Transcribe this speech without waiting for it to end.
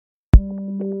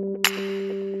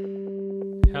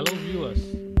Hello viewers,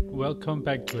 welcome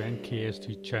back to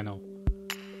NKST channel.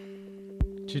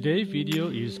 Today's video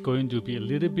is going to be a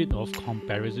little bit of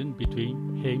comparison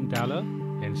between Heimdallr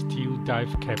and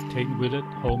Steeldive Captain Willard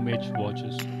homemade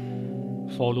watches,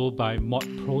 followed by mod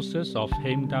process of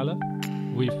Heimdallr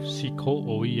with Seiko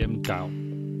OEM dial.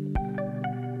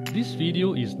 This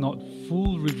video is not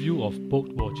full review of both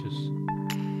watches.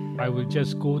 I will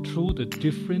just go through the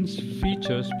different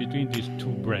features between these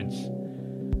two brands.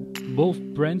 Both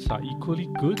brands are equally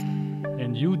good,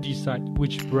 and you decide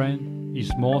which brand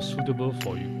is more suitable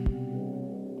for you.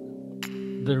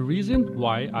 The reason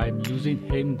why I am using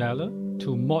Heimdallr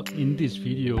to mod in this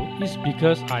video is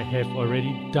because I have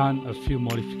already done a few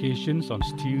modifications on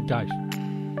Steeldive,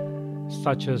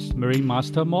 such as Marine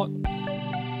Master mod,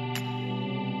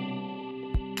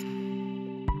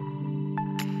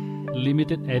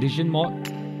 Limited Edition mod,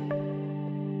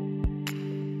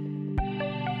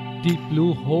 Deep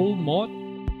Blue Hole mod,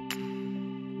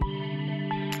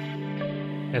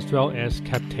 as well as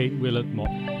Captain Willard mod.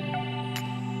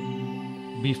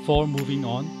 Before moving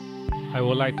on, I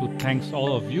would like to thank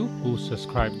all of you who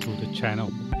subscribe to the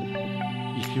channel.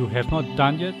 If you have not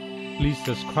done yet, please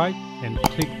subscribe and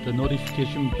click the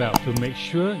notification bell to make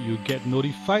sure you get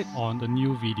notified on the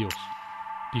new videos,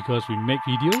 because we make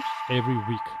videos every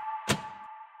week.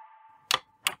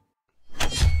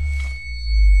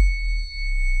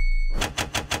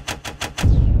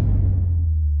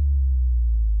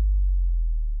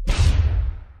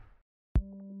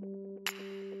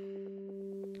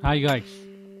 Hi guys,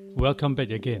 welcome back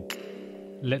again.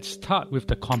 Let's start with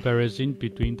the comparison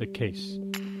between the case.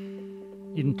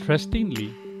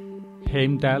 Interestingly,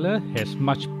 Heimdallr has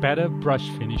much better brush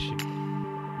finishing.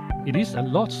 It is a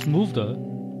lot smoother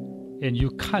and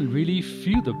you can't really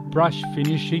feel the brush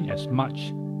finishing as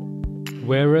much.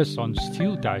 Whereas on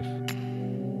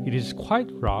Steeldive, it is quite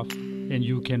rough and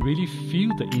you can really feel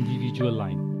the individual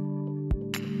line.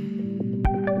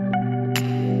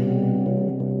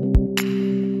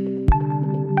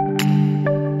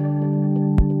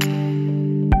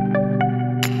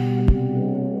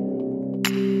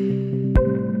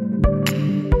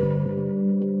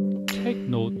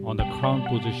 Note on the crown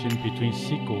position between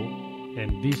Seiko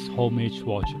and these homemade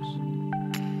watches.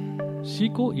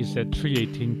 Seiko is at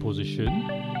 318 position.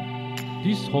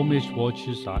 These homemade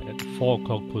watches are at 4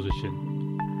 o'clock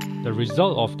position. The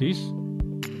result of this,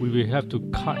 we will have to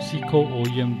cut Seiko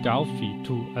OEM dial feed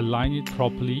to align it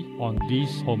properly on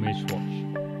this homemade watch.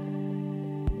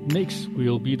 Next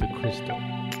will be the crystal.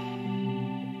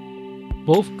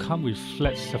 Both come with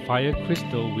flat sapphire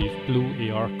crystal with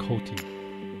blue AR coating.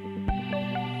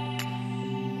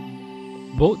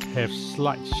 Both have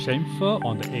slight chamfer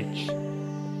on the edge.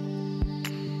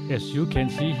 As you can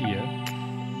see here,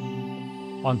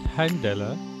 on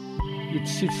Heimdallr, it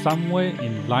sits somewhere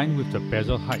in line with the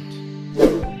bezel height,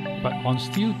 but on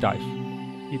Steeldive,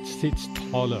 it sits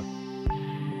taller.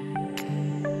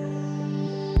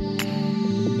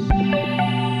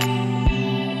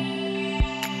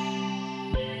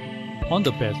 On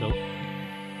the bezel,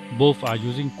 both are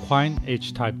using quine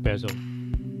edge type bezel.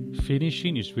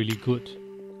 Finishing is really good.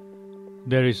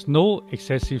 There is no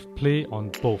excessive play on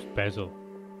both bezel.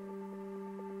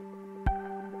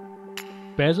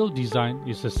 Bezel design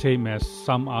is the same as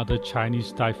some other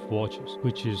Chinese dive watches,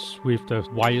 which is with the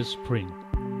wire spring.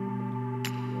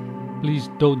 Please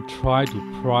don't try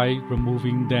to pry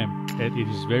removing them, as it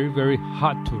is very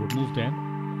hard to remove them.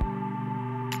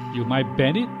 You might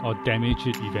bend it or damage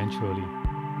it eventually.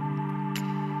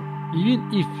 Even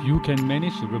if you can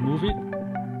manage to remove it,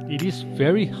 it is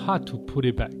very hard to put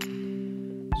it back.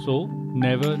 So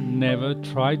never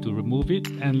try to remove it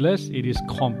unless it is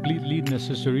completely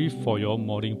necessary for your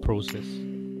modding process.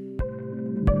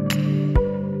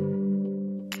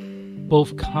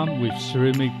 Both come with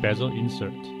ceramic bezel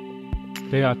insert.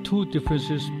 There are two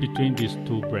differences between these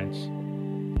two brands.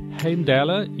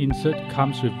 Heimdallr insert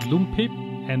comes with loom pip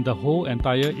and the whole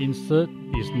entire insert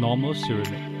is normal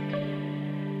ceramic.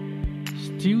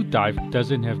 Steeldive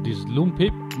doesn't have this loom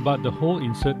pip, but the whole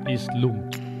insert is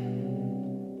loomed.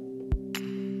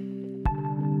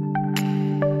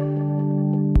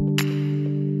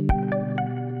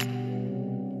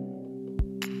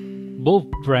 Both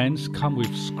brands come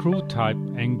with screw-type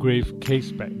engraved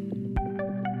case back.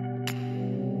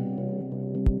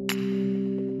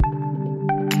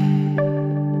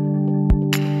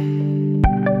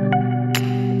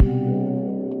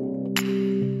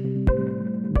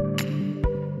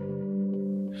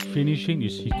 Finishing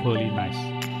is equally nice.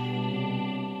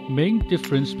 Main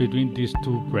difference between these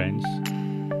two brands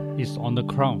is on the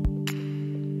crown.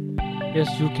 As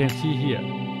you can see here,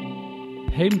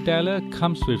 Heimdallr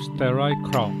comes with sterile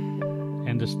crown,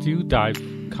 and the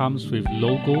Steeldive comes with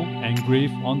logo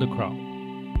engraved on the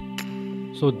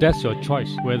crown. So that's your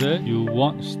choice, whether you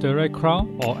want sterile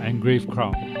crown or engraved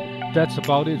crown. That's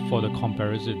about it for the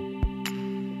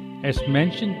comparison. As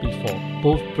mentioned before,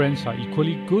 both brands are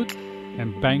equally good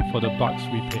and bang for the bucks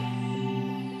we pay.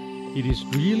 It is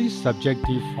really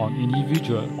subjective on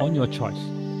individual on your choice.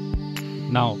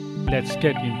 Now, let's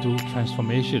get into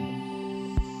transformation.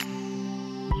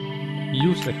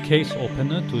 Use a case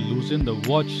opener to loosen the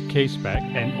watch case back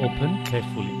and open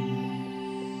carefully.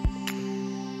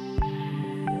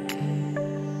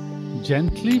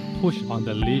 Gently push on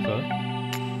the lever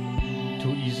to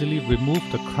easily remove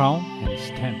the crown and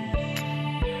stem.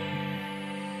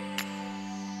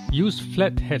 Use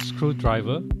flathead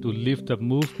screwdriver to lift the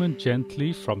movement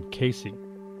gently from casing.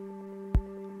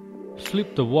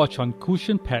 Flip the watch on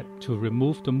cushion pad to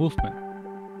remove the movement.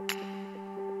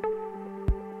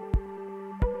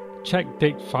 Check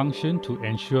date function to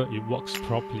ensure it works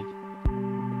properly.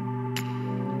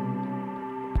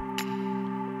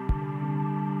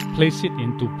 Place it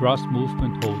into brass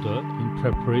movement holder in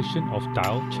preparation of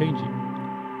dial changing.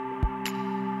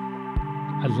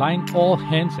 Align all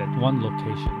hands at one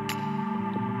location.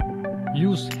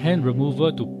 Use hand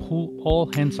remover to pull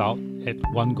all hands out at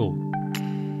one go.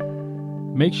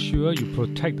 Make sure you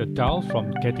protect the dial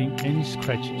from getting any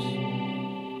scratches.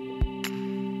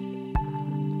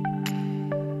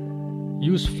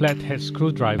 Use flathead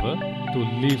screwdriver to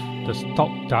lift the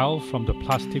stop dial from the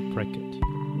plastic bracket.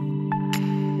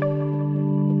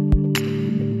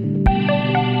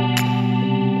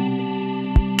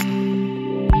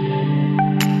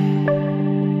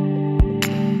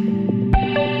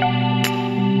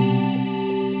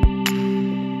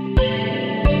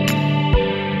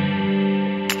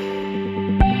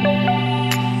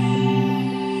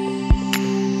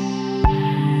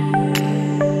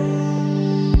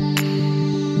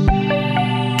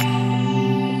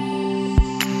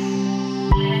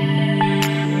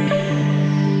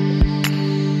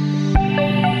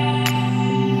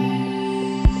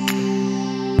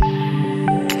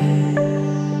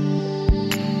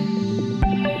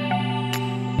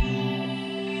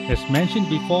 As mentioned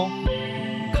before,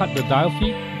 cut the dial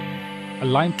feet,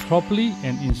 align properly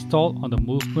and install on the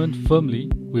movement firmly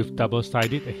with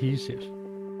double-sided adhesive.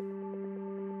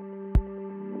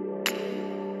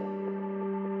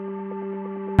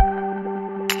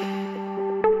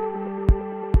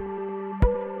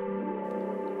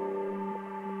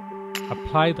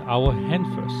 Apply the hour hand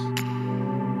first,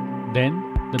 then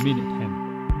the minute hand.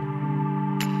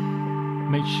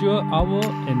 Make sure hour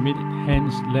and minute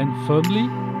hands land firmly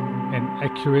and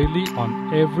accurately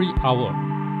on every hour,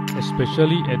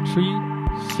 especially at 3,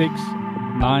 6,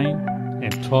 9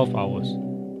 and 12 hours.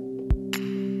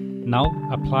 Now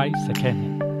apply second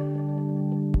hand.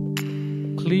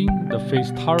 Clean the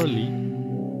face thoroughly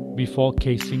before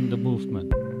casing the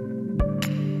movement.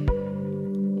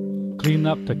 Clean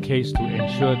up the case to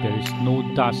ensure there is no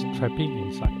dust trapping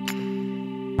inside.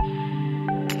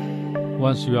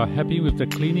 Once you are happy with the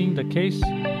cleaning the case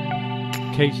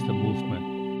the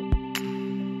movement.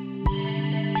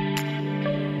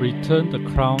 Return the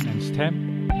crown and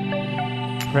stem.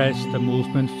 Press the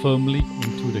movement firmly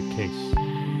into the case.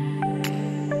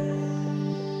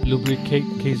 Lubricate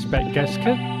case back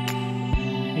gasket.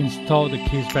 Install the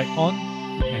case back on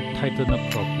and tighten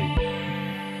up properly.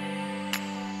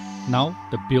 Now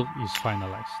the build is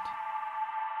finalized.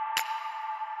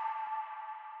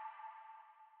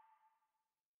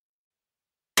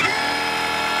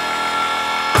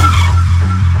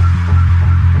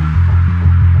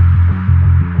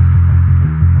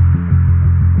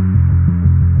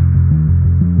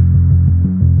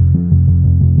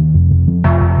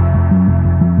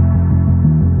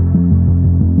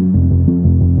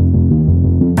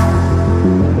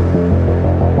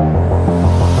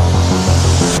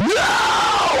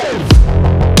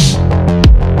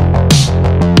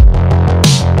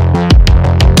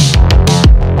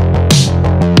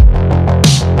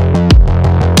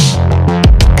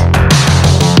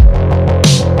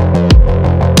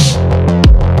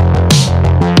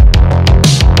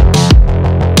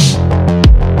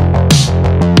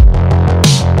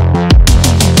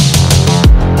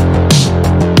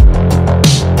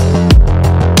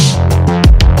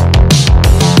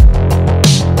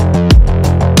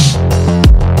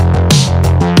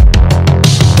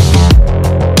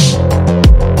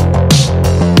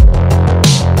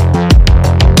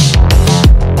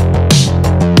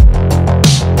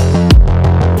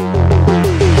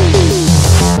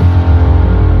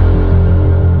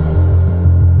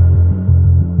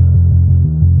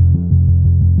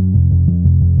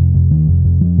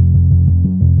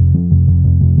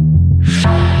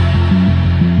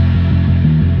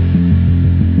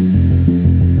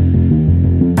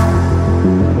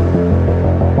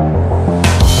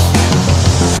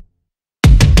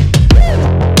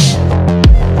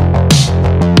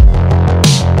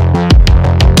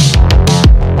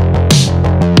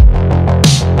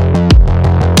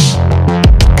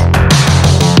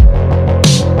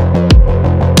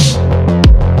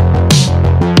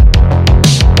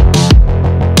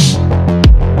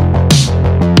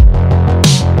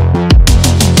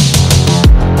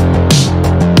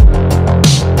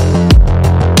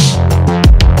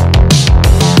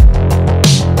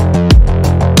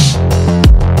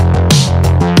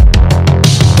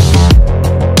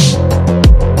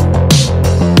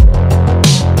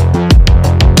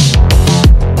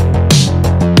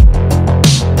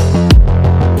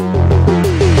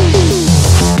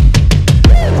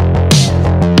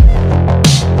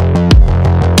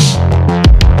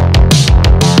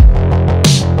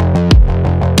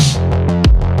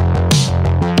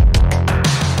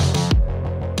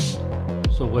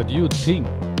 think?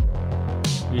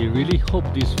 We really hope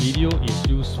this video is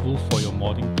useful for your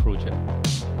modding project.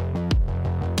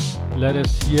 Let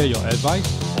us hear your advice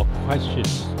or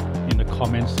questions in the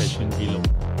comment section below.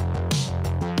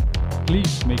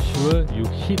 Please make sure you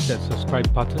hit that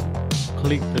subscribe button,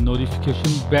 click the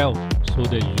notification bell so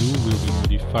that you will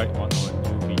be notified on our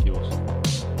new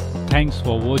videos. Thanks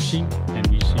for watching, and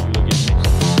we see you again next time.